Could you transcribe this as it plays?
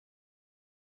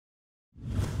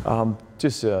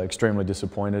Just extremely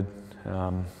disappointed.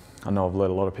 I know I've let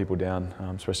a lot of people down,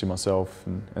 especially myself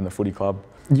and the footy club.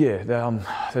 Yeah,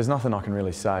 there's nothing I can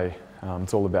really say.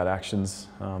 It's all about actions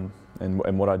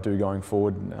and what I do going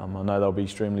forward. I know they'll be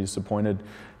extremely disappointed.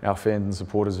 Our fans and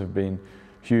supporters have been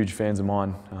huge fans of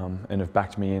mine and have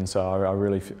backed me in, so I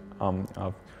really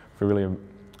feel really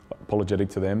apologetic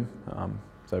to them.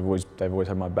 They've always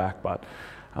had my back, but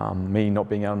me not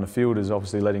being out on the field is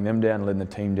obviously letting them down, letting the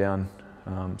team down.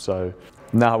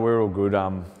 No, we're all good.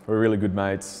 We're really good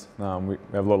mates. We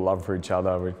have a lot of love for each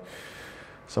other.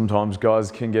 Sometimes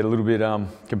guys can get a little bit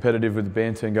competitive with the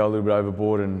banter and go a little bit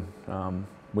overboard, and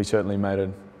we certainly made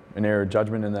an error of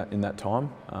judgment in that time.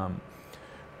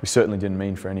 We certainly didn't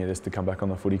mean for any of this to come back on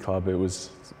the footy club. It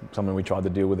was something we tried to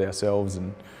deal with ourselves,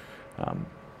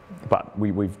 but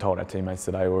we've told our teammates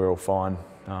today we're all fine.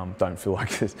 Don't feel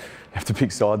like you have to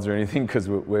pick sides or anything, because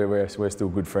we're still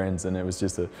good friends, and it was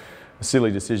just a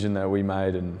silly decision that we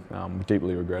made, and we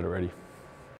deeply regret already.